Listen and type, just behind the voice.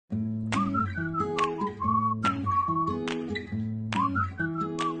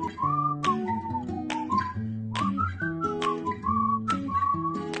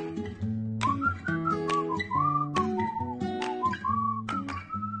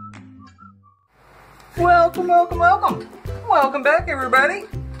Welcome, welcome, welcome. Welcome back, everybody.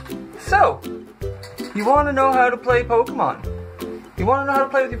 So, you want to know how to play Pokemon? You want to know how to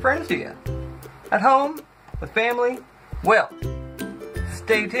play with your friends, do you? At home? With family? Well,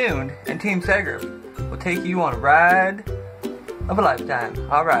 stay tuned, and Team Segrif will take you on a ride of a lifetime.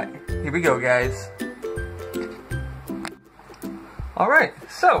 Alright, here we go, guys. Alright,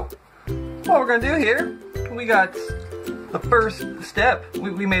 so, what we're going to do here, we got the first step.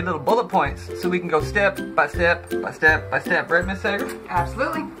 We made little bullet points so we can go step by step by step by step, right, Miss Segrif?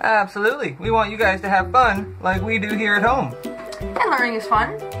 Absolutely. Absolutely. We want you guys to have fun like we do here at home. And learning is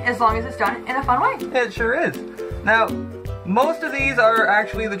fun, as long as it's done in a fun way. It sure is. Now, most of these are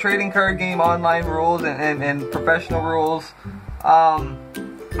actually the trading card game online rules and professional rules.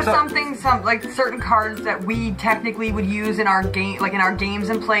 For some things, like certain cards that we technically would use in our game, like in our games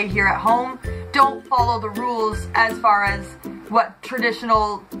and play here at home, don't follow the rules as far as what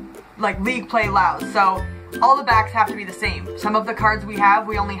traditional like league play allows. So all the backs have to be the same. Some of the cards we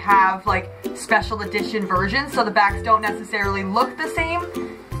only have like special edition versions, so the backs don't necessarily look the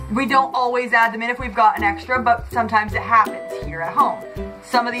same. We don't always add them in if we've got an extra, but sometimes it happens here at home.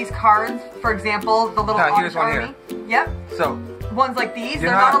 Some of these cards, for example, the little here's one army. here. Yep. So ones like these,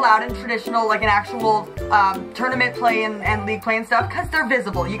 they're not allowed in traditional, like an actual tournament play and league play and stuff, because they're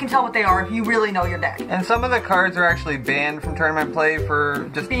visible. You can tell what they are if you really know your deck. And some of the cards are actually banned from tournament play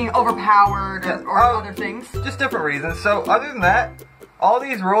for just being overpowered or other things. Just different reasons. So other than that, all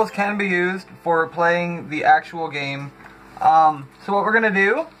these rules can be used for playing the actual game. So what we're going to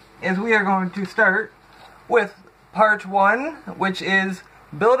do is we are going to start with part 1, which is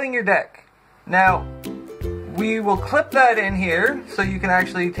building your deck. Now, we will clip that in here so you can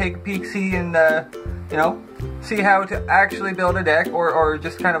actually take a peek, see, and you know, see how to actually build a deck, or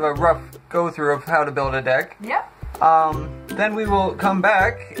just kind of a rough go through of how to build a deck. Yep. Then we will come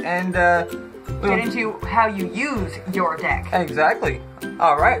back and get into how you use your deck. Exactly.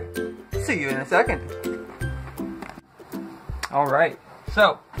 Alright. See you in a second. Alright.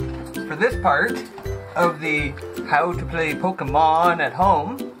 So, for this part of the how to play Pokemon at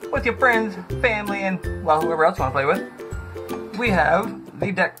home with your friends, family, and, well, whoever else you want to play with, we have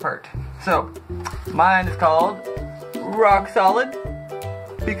the deck part. So, mine is called Rock Solid,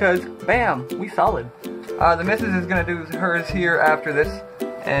 because, bam, we solid. The missus is going to do hers here after this,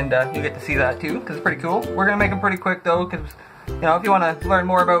 and you get to see that too, because it's pretty cool. We're going to make them pretty quick though, because, you know, if you want to learn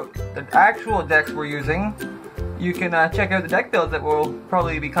more about the actual decks we're using, you can check out the deck builds that will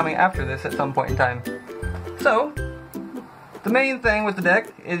probably be coming after this at some point in time. So, the main thing with the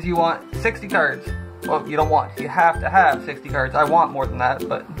deck is you want 60 cards. Well, you don't want. You have to have 60 cards. I want more than that,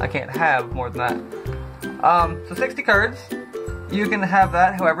 but I can't have more than that. So 60 cards. You can have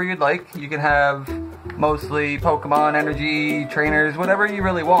that however you'd like. You can have mostly Pokemon, energy, trainers, whatever you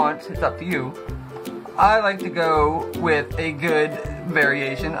really want. It's up to you. I like to go with a good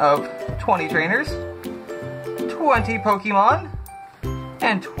variation of 20 trainers, 20 Pokemon,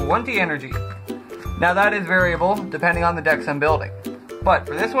 and 20 energy. Now that is variable depending on the decks I'm building. But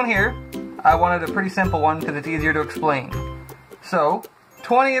for this one here, I wanted a pretty simple one because it's easier to explain. So,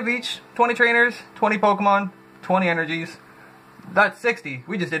 20 of each, 20 trainers, 20 Pokemon, 20 energies. That's 60.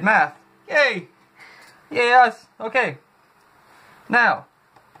 We just did math. Yay! Yay us! Okay. Now,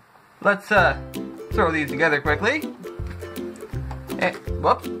 let's throw these together quickly. And,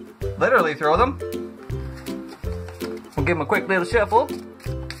 whoops. Literally throw them. We'll give them a quick little shuffle.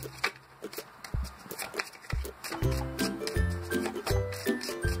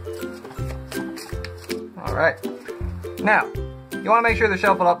 Alright. Now, you want to make sure they're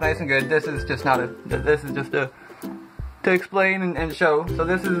shuffled up nice and good. This is just not this is just to explain and show. So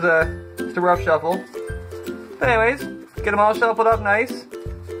this is just a rough shuffle. But anyways, get them all shuffled up nice.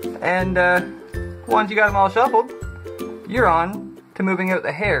 And once you got them all shuffled, you're on to moving out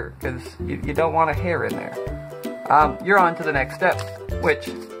the hair, because you don't want a hair in there. You're on to the next step, which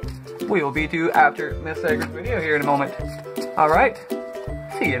we will be to after Miss Segrif's video here in a moment. Alright,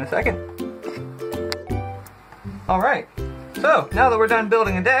 see you in a second. Alright, so now that we're done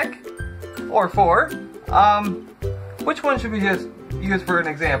building a deck, or 4, which one should we just use for an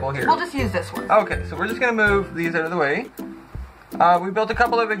example here? We'll just use this one. Okay, so we're just going to move these out of the way. We built a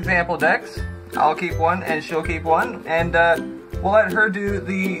couple of example decks. I'll keep one and she'll keep one, and we'll let her do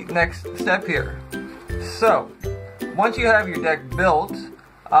the next step here. So, once you have your deck built,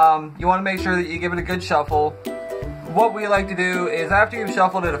 you want to make sure that you give it a good shuffle. What we like to do is after you've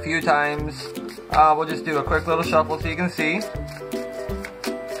shuffled it a few times, we'll just do a quick little shuffle so you can see.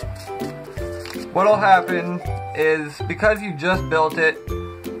 What'll happen is, because you just built it,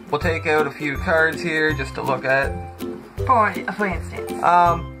 we'll take out a few cards here just to look at. For instance.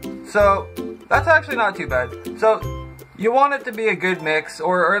 So, That's actually not too bad. So, you want it to be a good mix,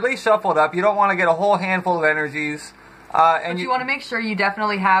 or at least shuffled up. You don't want to get a whole handful of energies. And you want to make sure you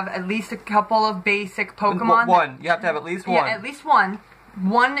definitely have at least a couple of basic Pokemon. One. You have to have at least one. Yeah, at least one.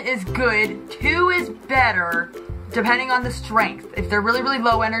 One is good. Two is better, depending on the strength. If they're really, really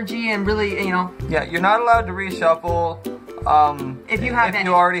low energy and really, you know. Yeah, you're not allowed to reshuffle if you have if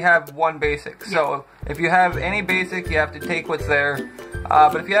you already have one basic. So if you have any basic, you have to take what's there.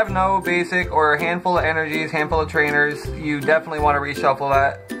 But if you have no basic or a handful of energies, handful of trainers, you definitely want to reshuffle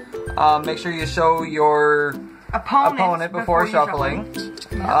that. Make sure you show your opponent before shuffling.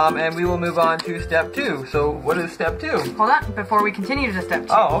 Yep. And we will move on to step 2. So what is step 2? Hold on, before we continue to step 2.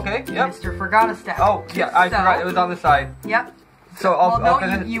 Oh, okay, yep. Mr. forgot a step. Oh, yeah, I forgot. It was on the side. Yep. So I'll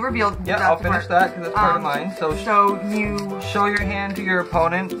finish. You revealed. Yeah, I'll finish that because it's part of mine. So you show your hand to your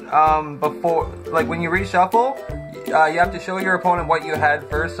opponent before, like when you reshuffle. You have to show your opponent what you had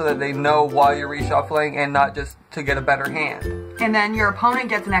first so that they know while you're reshuffling and not just to get a better hand. And then your opponent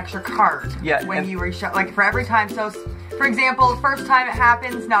gets an extra card when you reshuffle, like for every time. So, for example, the first time it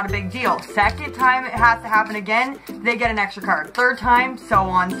happens, not a big deal. Second time it has to happen again, they get an extra card. Third time, so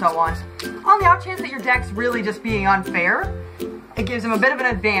on, so on. On the off chance that your deck's really just being unfair, it gives them a bit of an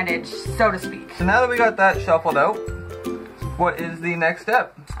advantage, so to speak. So now that we got that shuffled out, what is the next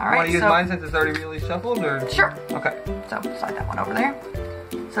step? All right, want to use mine since it's already really shuffled, or? Sure. Okay. So slide that one over there.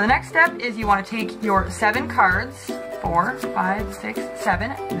 So the next step is you want to take your 7 cards, 4, 5, 6,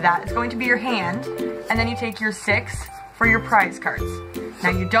 7. That is going to be your hand, and then you take your 6 for your prize cards. Now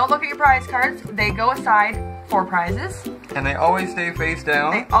you don't look at your prize cards; they go aside for prizes. And they always stay face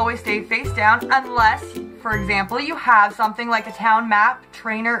down. They always stay face down, unless, for example, you have something like a town map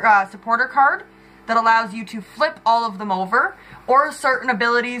trainer supporter card that allows you to flip all of them over, or certain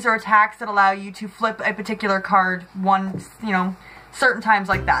abilities or attacks that allow you to flip a particular card certain times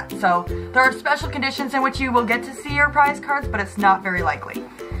like that. So there are special conditions in which you will get to see your prize cards, but it's not very likely.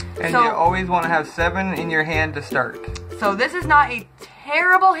 And you always want to have 7 in your hand to start. So this is not a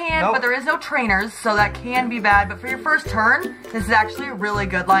terrible hand, but there is no trainers, so that can be bad. But for your first turn, this is actually a really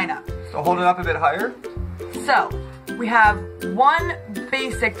good lineup. So hold it up a bit higher. So we have one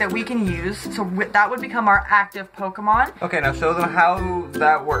basic that we can use, so that would become our active Pokemon. Okay, now show them how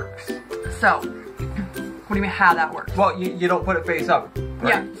that works. So, what do you mean how that works? Well, you don't put it face up, right?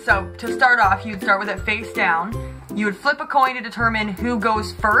 Yeah, so to start off, you'd start with it face down. You would flip a coin to determine who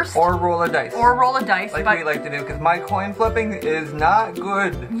goes first. Or roll a dice. Or roll a dice. Like we like to do, because my coin flipping is not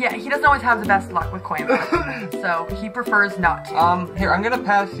good. Yeah, he doesn't always have the best luck with coin flipping, so he prefers not to. Here, I'm going to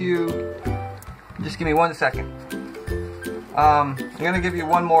pass you... Just give me 1 second. I'm going to give you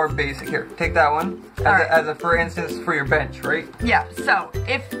one more basic. Here, take that one. As a, for instance, for your bench, right? Yeah, so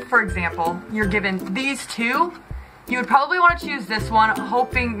if, for example, you're given these 2, you would probably want to choose this one,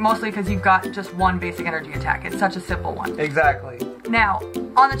 hoping mostly because you've got just one basic energy attack. It's such a simple one. Exactly. Now,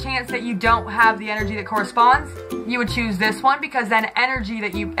 on the chance that you don't have the energy that corresponds, you would choose this one because then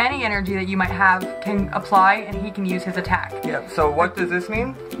any energy that you might have can apply and he can use his attack. Yeah, so what does this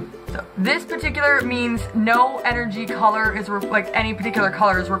mean? So this particular means no energy color is, any particular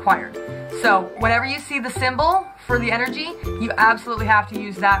color is required. So whenever you see the symbol for the energy, you absolutely have to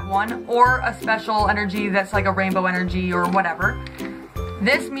use that one, or a special energy that's like a rainbow energy or whatever.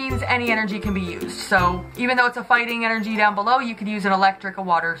 This means any energy can be used. So even though it's a fighting energy down below, you could use an electric, a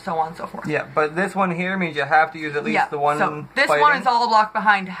water, so on and so forth. Yeah, but this one here means you have to use at least the one so this fighting. One is all blocked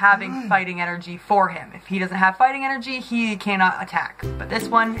behind having fighting energy for him. If he doesn't have fighting energy, he cannot attack. But this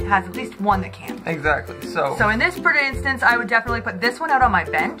one has at least one that can. Exactly, so in this instance, I would definitely put this one out on my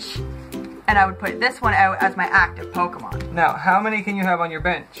bench, and I would put this one out as my active Pokemon. Now, how many can you have on your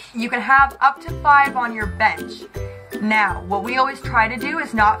bench? You can have up to 5 on your bench. Now, what we always try to do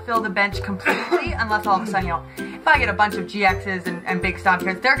is not fill the bench completely unless all of a sudden, if I get a bunch of GXs and big stomp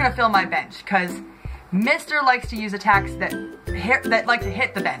cards, they're going to fill my bench because Mr. likes to use attacks that like to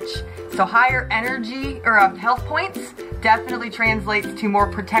hit the bench. So higher energy or health points definitely translates to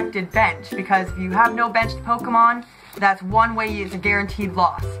more protected bench because if you have no benched Pokemon, that's one way it's a guaranteed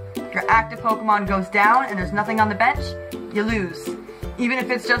loss. If your active Pokemon goes down and there's nothing on the bench, you lose. Even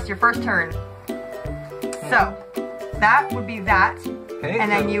if it's just your first turn. So, that would be that. Okay, and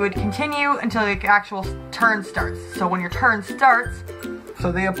then you would continue until the actual turn starts. So when your turn starts...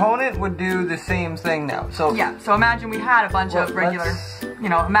 So the opponent would do the same thing now. So yeah, so imagine we had a bunch of regular...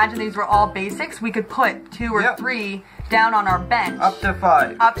 imagine these were all basics. We could put 2 or 3 down on our bench. Up to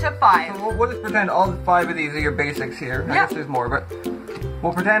 5. Up to 5. So we'll just pretend all 5 of these are your basics here. I guess there's more, but...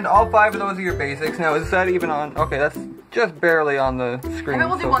 We'll pretend all 5 of those are your basics. Now, is that even on... Okay, that's just barely on the screen. And then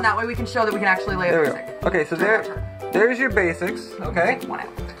we'll do one that way. We can show that we can actually lay a basic. Okay, so there's your basics, okay? Take one out.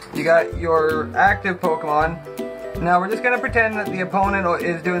 You got your active Pokemon. Now we're just gonna pretend that the opponent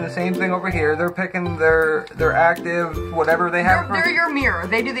is doing the same thing over here. They're picking their active, whatever they have. They're your mirror.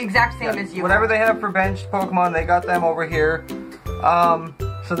 They do the exact same as you. Whatever they have for benched Pokemon, they got them over here.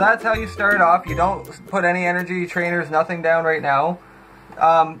 So that's how you start off. You don't put any energy trainers, nothing down right now.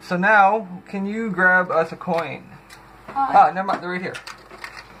 So now, can you grab us a coin? Never mind, they're right here.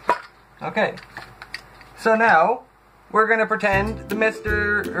 Okay. So now, we're gonna pretend the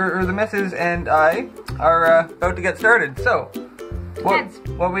or the Mrs. and I are about to get started. So,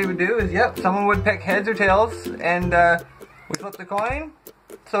 what we would do is, someone would pick heads or tails, and we flip the coin.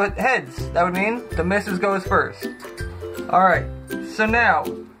 So heads, that would mean the Mrs. goes first. Alright, so now,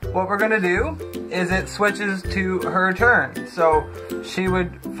 what we're gonna do is it switches to her turn. So, she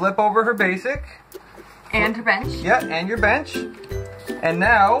would flip over her basic. And her bench. Yeah, and your bench. And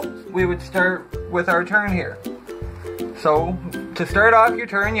now, we would start with our turn here. So, to start off your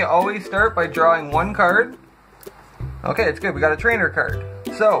turn, you always start by drawing one card. Okay, it's good. We got a trainer card.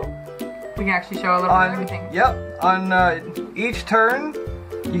 So, we can actually show a little bit of everything. Yep. On each turn,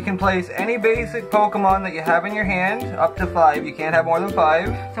 you can place any basic Pokemon that you have in your hand, up to 5. You can't have more than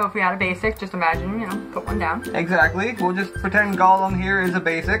 5. So if we had a basic, just imagine, put one down. Exactly. We'll just pretend Golem here is a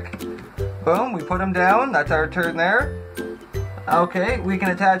basic. Boom, we put him down. That's our turn there. Okay, we can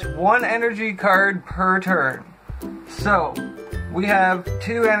attach one energy card per turn. So, we have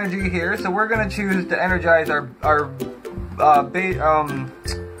 2 energy here, so we're going to choose to energize our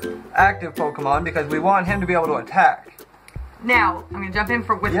active Pokemon because we want him to be able to attack. Now, I'm going to jump in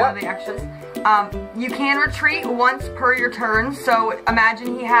with one of the extras. You can retreat once per your turn, so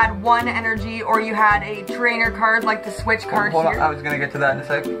imagine he had 1 energy or you had a trainer card like the switch card Hold here. on, I was going to get to that in a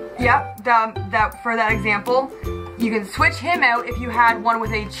sec. Yep, for that example. You can switch him out if you had one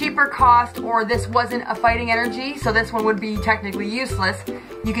with a cheaper cost or this wasn't a fighting energy, so this one would be technically useless.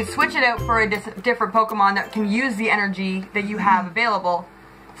 You could switch it out for a different Pokemon that can use the energy that you have available.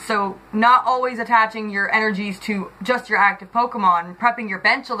 So not always attaching your energies to just your active Pokemon, prepping your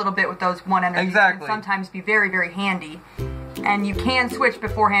bench a little bit with those 1 energy can sometimes be very, very handy. And you can switch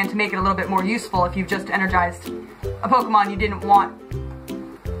beforehand to make it a little bit more useful if you've just energized a Pokemon you didn't want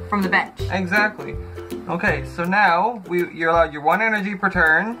from the bench. Exactly. Okay, so now you're allowed your 1 energy per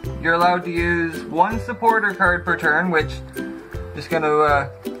turn. You're allowed to use 1 supporter card per turn, which just gonna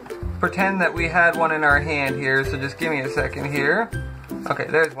pretend that we had one in our hand here. So just give me a second here. Okay,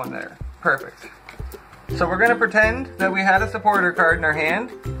 there's one there. Perfect. So we're gonna pretend that we had a supporter card in our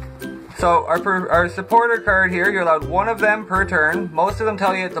hand. So our supporter card here, you're allowed 1 of them per turn. Most of them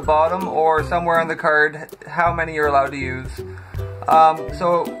tell you at the bottom or somewhere on the card how many you're allowed to use.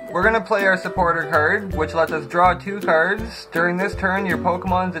 So we're going to play our supporter card, which lets us draw 2 cards. During this turn, your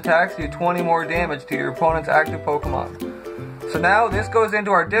Pokemon's attacks do 20 more damage to your opponent's active Pokemon. So now this goes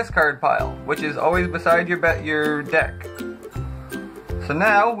into our discard pile, which is always beside your deck. So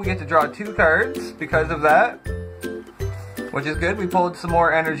now we get to draw 2 cards because of that, which is good. We pulled some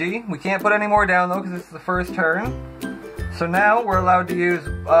more energy. We can't put any more down though because this is the first turn. So now we're allowed to use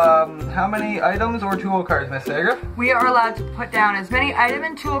how many items or tool cards, Miss Sager? We are allowed to put down as many item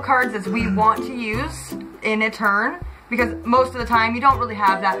and tool cards as we want to use in a turn, because most of the time you don't really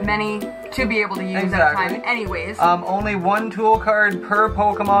have that many to be able to use at a time anyways. Only 1 tool card per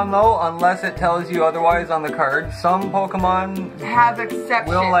Pokemon though, unless it tells you otherwise on the card. Some Pokemon have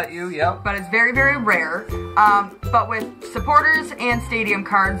exceptions. Will let you, yep. But it's very, very rare. But with supporters and stadium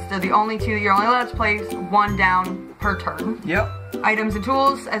cards, they're the only 2 that you're only allowed to place 1 down per turn. Yep. Items and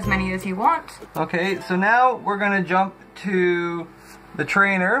tools, as many as you want. Okay, so now we're going to jump to the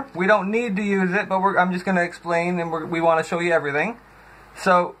trainer. We don't need to use it, but I'm just going to explain, and we want to show you everything.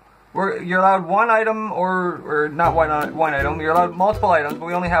 So you're allowed 1 item, or not one item. You're allowed multiple items, but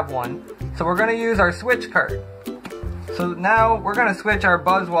we only have 1. So we're going to use our switch card. So now we're going to switch our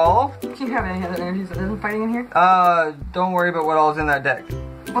Buzzwole. Do you have any other energies that isn't fighting in here? Don't worry about what all's in that deck.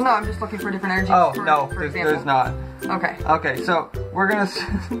 Well, no, I'm just looking for different energies. Oh, no, there's not. Okay. Okay, so we're gonna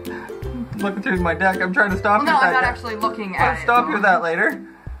looking through my deck. I'm trying to stop you. No, I'm not actually looking at it. I'll stop you with that later.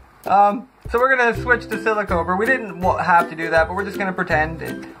 So we're gonna switch to Silicobra. We didn't have to do that, but we're just gonna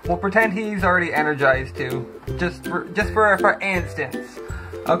pretend. We'll pretend he's already energized too, just for instance.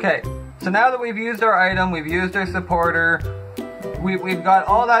 Okay. So now that we've used our item, we've used our supporter, we've got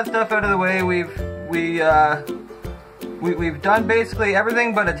all that stuff out of the way. We've done basically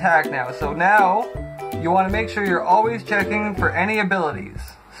everything but attack now. So now you want to make sure you're always checking for any abilities.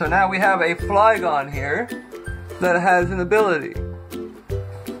 So now we have a Flygon here that has an ability.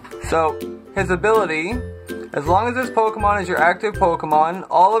 So his ability As long as this Pokemon is your active Pokemon,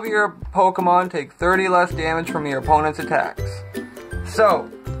 all of your Pokemon take 30 less damage from your opponent's attacks. So,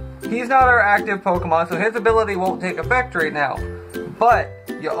 he's not our active Pokemon, so his ability won't take effect right now. But,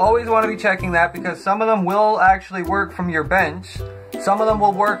 you always want to be checking that because some of them will actually work from your bench. Some of them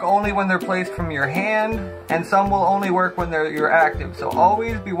will work only when they're placed from your hand, and some will only work when you're active. So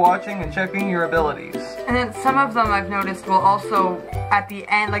always be watching and checking your abilities. And then some of them I've noticed will also, at the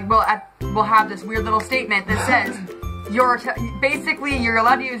end, like we'll have this weird little statement that says, basically you're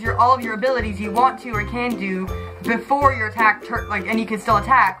allowed to use all of your abilities you want to or can do before your attack turn, and you can still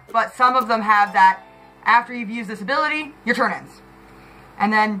attack. But some of them have that after you've used this ability, your turn ends,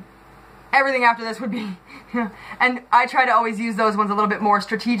 and then everything after this would be. And I try to always use those ones a little bit more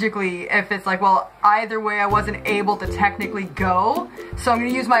strategically if it's like, well, either way I wasn't able to technically go, so I'm going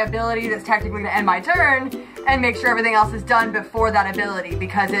to use my ability that's technically going to end my turn and make sure everything else is done before that ability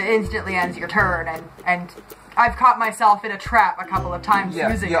because it instantly ends your turn, and I've caught myself in a trap a couple of times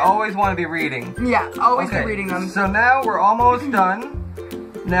using it. You always want to be reading. Yeah, always be reading them. So now we're almost done.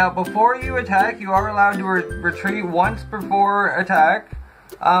 Now before you attack, you are allowed to retreat once before attack.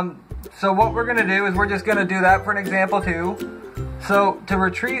 So what we're going to do is we're just going to do that for an example too. So to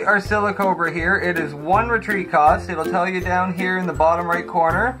retreat our Silicobra here, it is 1 retreat cost. It'll tell you down here in the bottom right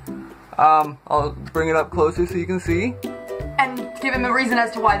corner. I'll bring it up closer so you can see. And give him a reason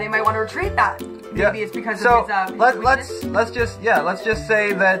as to why they might want to retreat that. Maybe it's because of his let's just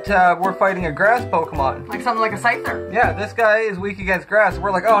say that we're fighting a grass Pokemon. Like something like a Scyther. Yeah, this guy is weak against grass.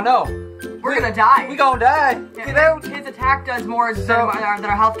 We're like, oh no. We're gonna die. We gonna die. Get out. His attack does more than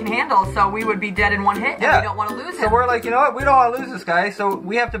our health can handle, so we would be dead in one hit, and we don't want to lose him. So we're like, you know what? We don't want to lose this guy, so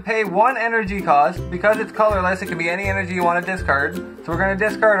we have to pay 1 energy cost. Because it's colorless, it can be any energy you want to discard. So we're gonna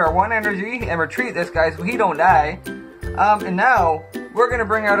discard our 1 energy and retreat this guy so he don't die. And now we're gonna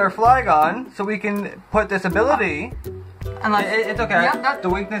bring out our Flygon so we can put this ability. It's okay. The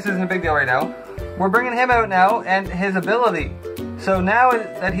weakness isn't a big deal right now. We're bringing him out now and his ability. So now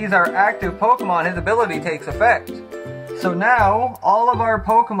that he's our active Pokemon, his ability takes effect. So now, all of our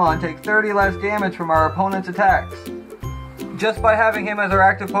Pokemon take 30 less damage from our opponent's attacks. Just by having him as our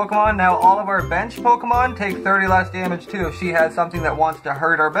active Pokemon, now all of our bench Pokemon take 30 less damage too if she has something that wants to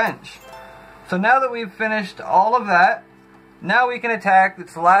hurt our bench. So now that we've finished all of that, now we can attack.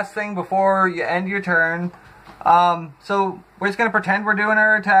 It's the last thing before you end your turn. So we're just going to pretend we're doing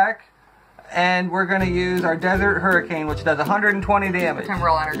our attack. And we're going to use our Desert Hurricane, which does 120 damage. Pretend we're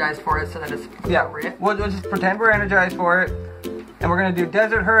all energized for it so that it's appropriate. We'll just pretend we're energized for it. And we're going to do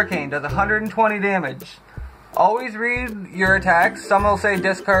Desert Hurricane, does 120 damage. Always read your attacks. Some will say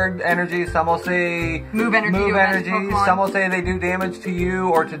discard energy, some will say move energy, some will say they do damage to you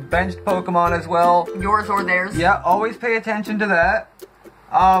or to benched Pokemon as well. Yours or theirs. Yeah, always pay attention to that.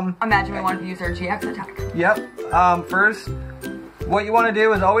 Imagine we wanted to use our GX attack. Yep. First, what you want to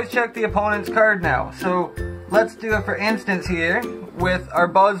do is always check the opponent's card now. So let's do it for instance here with our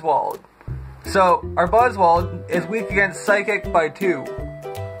Buzzwole. So our Buzzwole is weak against Psychic by 2.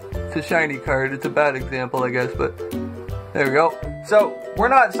 It's a shiny card. It's a bad example, I guess, but there we go. So we're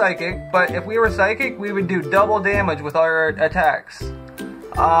not Psychic, but if we were Psychic, we would do double damage with our attacks.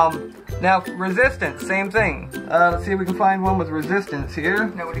 Now Resistance, same thing. Let's see if we can find one with Resistance here.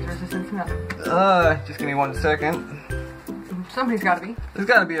 Nobody's resistant to nothing. Just give me 1 second. Somebody's gotta be. There's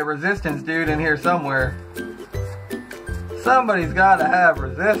gotta be a Resistance dude in here somewhere. Somebody's gotta have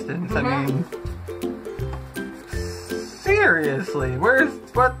Resistance. I mean, seriously, what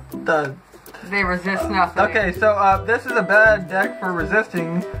the? They resist nothing. Okay, so this is a bad deck for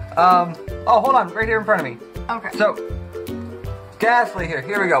resisting. Oh, hold on, right here in front of me. Okay. So, Ghastly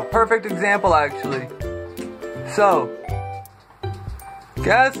here we go. Perfect example, actually. So,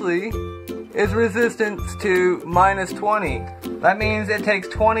 Ghastly is resistance to -20. That means it takes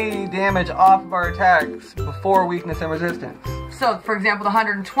 20 damage off of our attacks before weakness and resistance. So, for example, the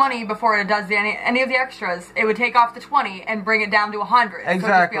 120, before it does any of the extras, it would take off the 20 and bring it down to 100. Exactly. So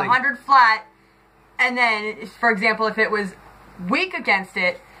it'd just be 100 flat, and then, for example, if it was weak against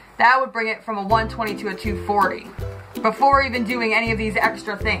it, that would bring it from a 120 to a 240, before even doing any of these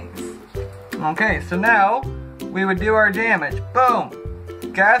extra things. Okay, so now, we would do our damage. Boom!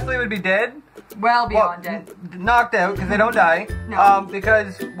 Ghastly would be dead. Well beyond dead. Knocked out, because they don't die. No.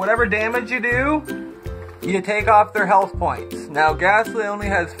 Because whatever damage you do, you take off their health points. Now, Ghastly only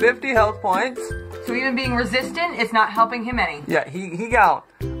has 50 health points. So even being resistant, it's not helping him any. Yeah, he gone.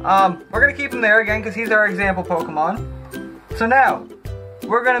 We're going to keep him there again, because he's our example Pokemon. So now,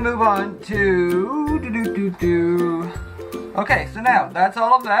 we're going to move on to... Okay, so now, that's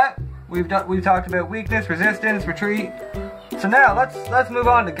all of that. We've talked about weakness, resistance, retreat. So now, let's move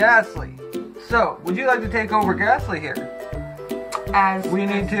on to Ghastly. So, would you like to take over Ghastly here? We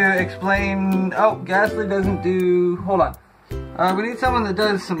need to explain. Oh, Ghastly doesn't do. Hold on. We need someone that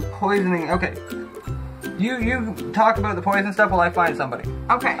does some poisoning. Okay. You talk about the poison stuff while I find somebody.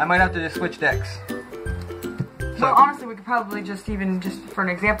 Okay. I might have to just switch decks. Well, honestly, we could probably just for an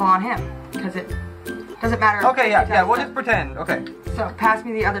example on him, because it doesn't matter. Okay, yeah, we'll just pretend. Okay. So, pass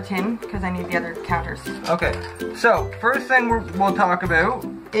me the other tin, because I need the other counters. Okay. So, first thing we'll talk about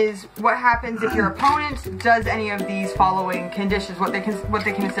is what happens if your opponent does any of these following conditions, what they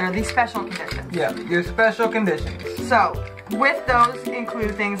consider these special conditions. Yeah, your special conditions. So, with those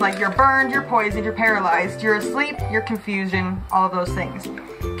include things like you're burned, you're poisoned, you're paralyzed, you're asleep, you're confusion, all of those things.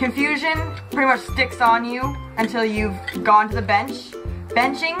 Confusion pretty much sticks on you until you've gone to the bench.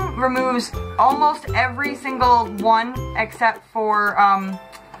 Benching removes almost every single one except for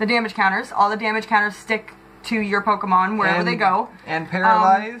the damage counters. All the damage counters stick to your Pokemon wherever they go. And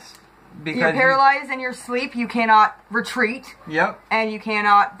paralyzed? Because you're paralyzed and you're asleep, you cannot retreat. Yep. And you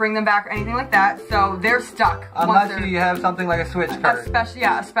cannot bring them back or anything like that, so they're stuck. Unless you have something like a switch card.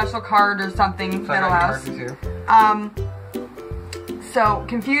 A special card or something that allows. So,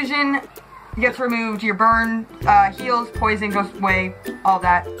 confusion gets removed, your burn heals, poison goes away, all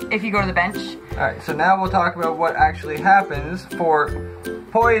that, if you go to the bench. Alright, so now we'll talk about what actually happens for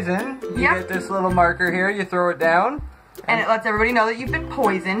poison. You get this little marker here, you throw it down. And it lets everybody know that you've been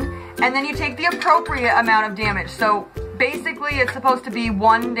poisoned. And then you take the appropriate amount of damage. So basically it's supposed to be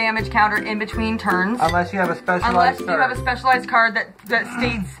 1 damage counter in between turns. Unless you have a specialized card. Unless you have a specialized card that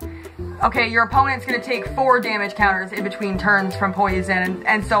states, okay, your opponent's going to take 4 damage counters in between turns from poison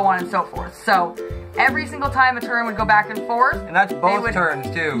and so on and so forth. So every single time a turn would go back and forth. And that's both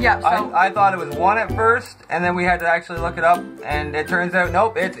turns too. Yeah, so I thought it was 1 at first, and then we had to actually look it up, and it turns out,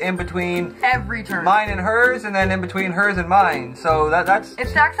 nope, it's in between every turn. Mine and hers, and then in between hers and mine. So that's... It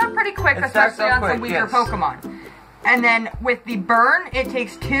stacks up pretty quick, especially on some weaker Pokemon. And then with the burn, it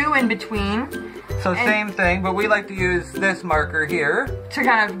takes 2 in between. So same thing, but we like to use this marker here. To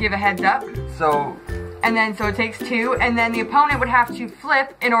kind of give a heads up. So it takes 2, and then the opponent would have to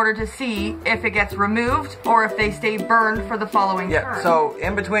flip in order to see if it gets removed or if they stay burned for the following turn. So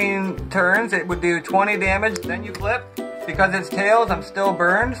in between turns it would do 20 damage, then you flip. Because it's tails, I'm still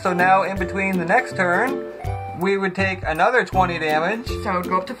burned, so now in between the next turn, we would take another 20 damage. So it would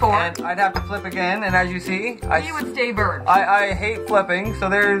go up to 4. And I'd have to flip again, and as you see, he would stay burned. I hate flipping, so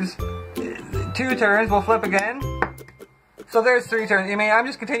there's 2 turns, we'll flip again. So there's 3 turns. I mean, I'm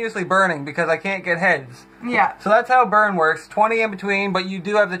just continuously burning because I can't get heads. Yeah. So that's how burn works. 20 in between, but you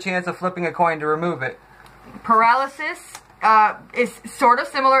do have the chance of flipping a coin to remove it. Paralysis is sort of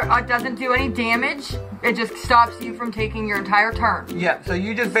similar. It doesn't do any damage. It just stops you from taking your entire turn. Yeah, so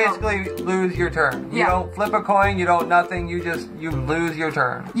you just basically lose your turn. You don't flip a coin, you don't nothing, you lose your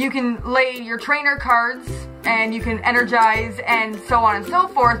turn. You can lay your trainer cards, and you can energize, and so on and so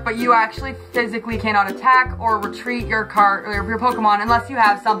forth, but you actually physically cannot attack or retreat your card or your Pokemon unless you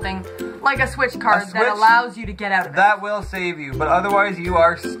have something like a switch card that allows you to get out of it. That will save you, but otherwise you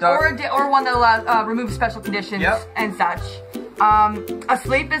are stuck. Or one that allows removes special conditions and such.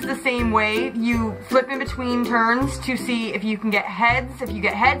 Asleep is the same way. You flip in between turns to see if you can get heads. If you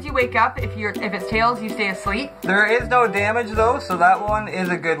get heads, you wake up. If it's tails, you stay asleep. There is no damage though, so that one is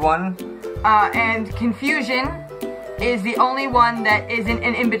a good one. And confusion is the only one that isn't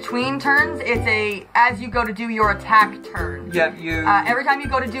an in-between turns. It's a as you go to do your attack turn. Yep, every time you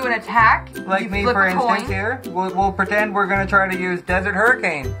go to do an attack, like me for instance here, we'll pretend we're going to try to use Desert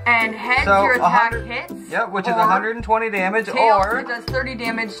Hurricane. And heads, your attack hits. Yep, which is 120 damage. Tails, it does 30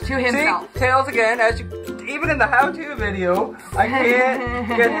 damage to himself. See, tails again, even in the how-to video, I can't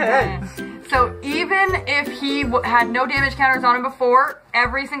get heads. So even if he had no damage counters on him before,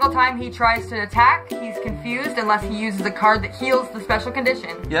 every single time he tries to attack, he's confused unless he uses a card that heals the special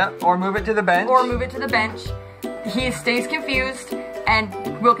condition. Yep, or move it to the bench. He stays confused and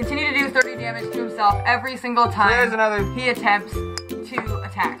will continue to do 30 damage to himself every single time he attempts to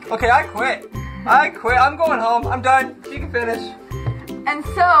attack. Okay, I quit. I'm going home. I'm done. She can finish. And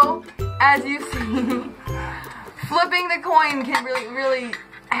so, as you see, flipping the coin can really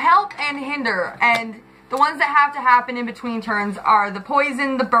help and hinder, and the ones that have to happen in between turns are the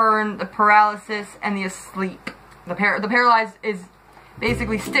poison, the burn, the paralysis, and the asleep. The paralyzed is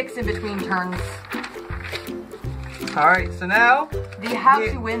basically sticks in between turns. Alright, so now we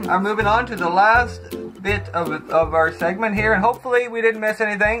are moving on to the last bit of our segment here, and hopefully we didn't miss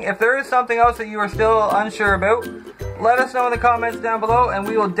anything. If there is something else that you are still unsure about, let us know in the comments down below, and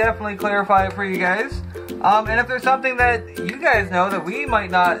we will definitely clarify it for you guys. And if there's something that you guys know that we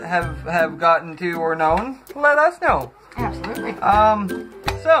might not have gotten to or known, let us know. Absolutely.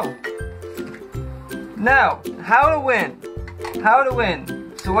 So, Now, how to win. How to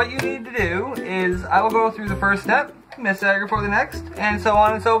win. So what you need to do is, I will go through the first step, Miss Sagra for the next, and so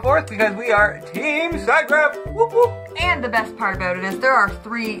on and so forth, because we are Team Sagra! Whoop whoop! And the best part about it is there are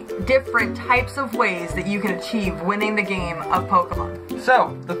 3 different types of ways that you can achieve winning the game of Pokemon.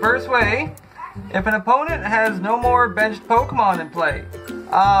 So, the first way, if an opponent has no more benched Pokemon in play.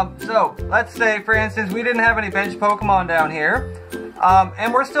 So, let's say, for instance, we didn't have any benched Pokemon down here,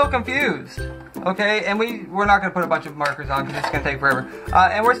 and we're still confused. Okay, and we're not going to put a bunch of markers on because it's going to take forever.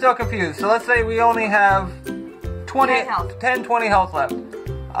 And we're still confused. So let's say we only have 10, 20 health left.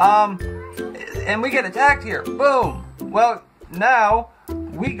 And we get attacked here. Boom. Well, now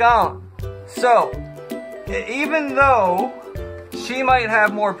we gone. So, even though she might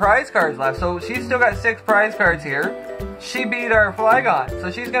have more prize cards left, so she's still got 6 prize cards here, she beat our Flygon.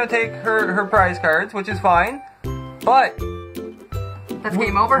 So she's going to take her prize cards, which is fine. But that's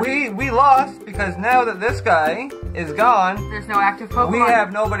game over. We lost because now that this guy is gone, there's no active Pokemon. We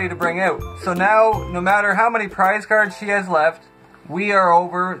have nobody to bring out. So now, no matter how many prize cards she has left, we are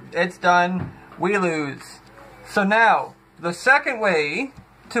over. It's done. We lose. So now, the second way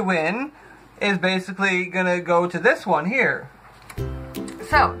to win is basically gonna go to this one here.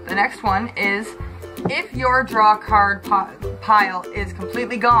 So, the next one is if your draw card pile is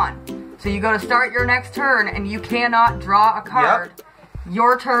completely gone. So you go to start your next turn and you cannot draw a card. Yep.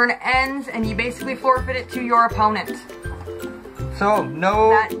 Your turn ends and you basically forfeit it to your opponent. So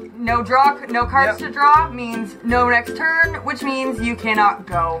no cards to draw means no next turn, which means you cannot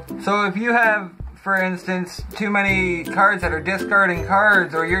go. So if you have, for instance, too many cards that are discarding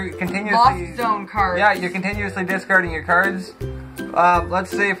cards, or you're continuously lost zone cards. Yeah, you're continuously discarding your cards.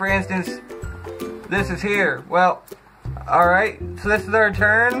 Let's say, for instance, this is here. Well, alright, so this is our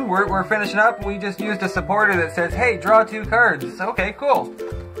turn, we're finishing up, and we just used a supporter that says, hey, draw 2 cards. Okay, cool.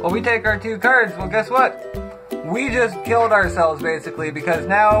 Well, we take our 2 cards, well, guess what? We just killed ourselves, basically, because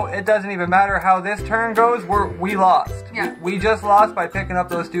now it doesn't even matter how this turn goes, we lost. Yeah. We just lost by picking up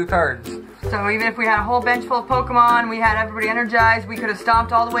those 2 cards. So even if we had a whole bench full of Pokemon, we had everybody energized, we could have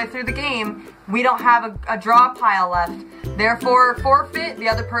stomped all the way through the game, we don't have a draw pile left. Therefore, forfeit, the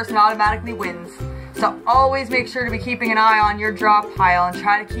other person automatically wins. So always make sure to be keeping an eye on your draw pile and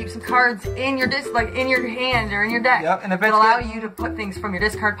try to keep some cards in your in your hand or in your deck. Yep, and if it'll allow you to put things from your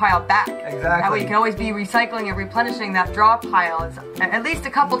discard pile back. Exactly. That way you can always be recycling and replenishing that draw pile at least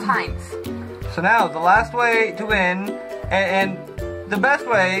a couple times. So now the last way to win, and the best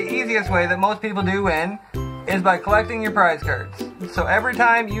way, easiest way that most people do win, is by collecting your prize cards. So every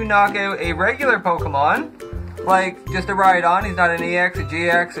time you knock out a regular Pokemon, like just a Rhydon, he's not an EX, a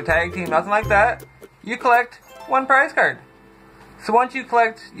GX, a tag team, nothing like that, you collect 1 prize card. So once you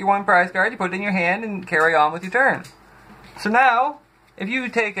collect your 1 prize card, you put it in your hand and carry on with your turn. So now, if you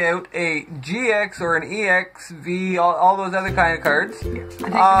take out a GX or an EXV, all those other kind of cards, I think the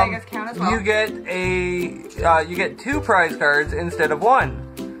Vegas count as well. you get 2 prize cards instead of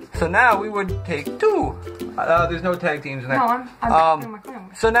 1. So now we would take 2. There's no tag teams in there. No, I'm doing my coin.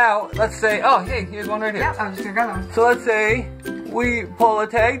 So now, let's say, oh hey, here's one right here. Yeah, I was just gonna grab one. So let's say we pull a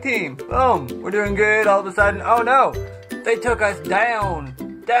tag team. Boom, we're doing good. All of a sudden, oh no, they took us down.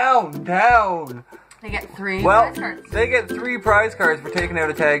 They get 3 prize cards. They get 3 prize cards for taking out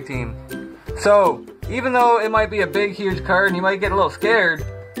a tag team. So, even though it might be a big, huge card and you might get a little scared,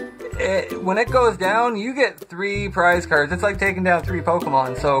 when it goes down, you get 3 prize cards. It's like taking down 3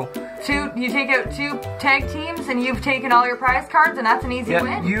 Pokemon, so... You take out 2 tag teams and you've taken all your prize cards and that's an easy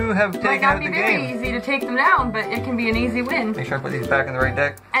win. You have taken out the game. It might not be very easy to take them down, but it can be an easy win. Make sure I put these back in the right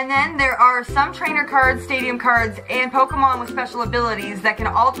deck. And then there are some trainer cards, stadium cards, and Pokemon with special abilities that can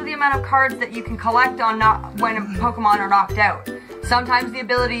alter the amount of cards that you can collect on when Pokemon are knocked out. Sometimes the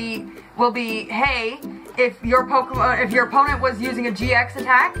ability will be, hey, if your opponent was using a GX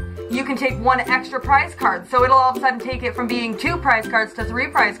attack, you can take 1 extra prize card. So it'll all of a sudden take it from being 2 prize cards to 3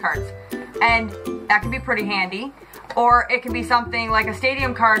 prize cards. And that can be pretty handy. Or it can be something like a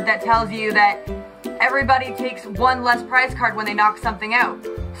stadium card that tells you that everybody takes 1 less prize card when they knock something out.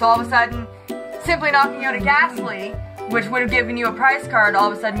 So all of a sudden, simply knocking out a Ghastly, which would have given you a prize card,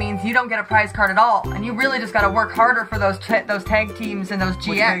 all of a sudden means you don't get a prize card at all. And you really just got to work harder for those tag teams and those GX.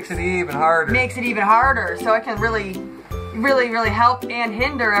 Which makes it even harder. Makes it even harder. So it can really help and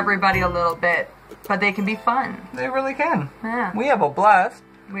hinder everybody a little bit. But they can be fun. They really can. Yeah. We have a blast.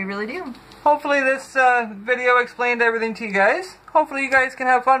 We really do. Hopefully this video explained everything to you guys. Hopefully you guys can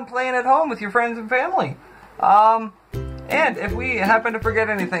have fun playing at home with your friends and family. And if we happen to forget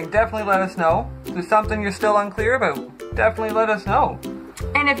anything, definitely let us know. If there's something you're still unclear about, definitely let us know.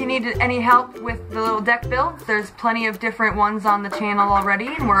 And if you need any help with the little deck builds, there's plenty of different ones on the channel already,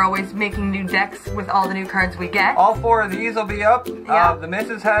 and we're always making new decks with all the new cards we get. All 4 of these will be up. Yeah. The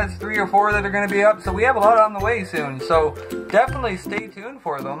missus has 3 or 4 that are going to be up, so we have a lot on the way soon. So definitely stay tuned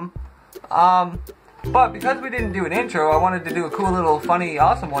for them. But because we didn't do an intro, I wanted to do a cool little funny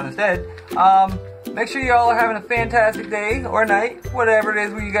awesome one instead. Make sure you all are having a fantastic day or night, whatever it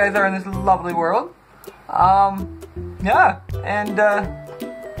is where you guys are in this lovely world. Yeah, and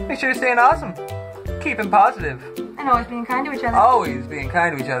make sure you're staying awesome, keeping positive, and always being kind to each other. Always being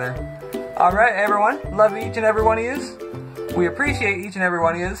kind to each other. Alright everyone, love each and every one of yous. We appreciate each and every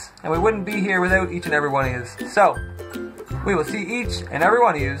one of yous, and we wouldn't be here without each and every one of yous. So, we will see each and every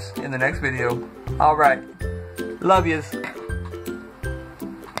one of yous in the next video. Alright, love yous.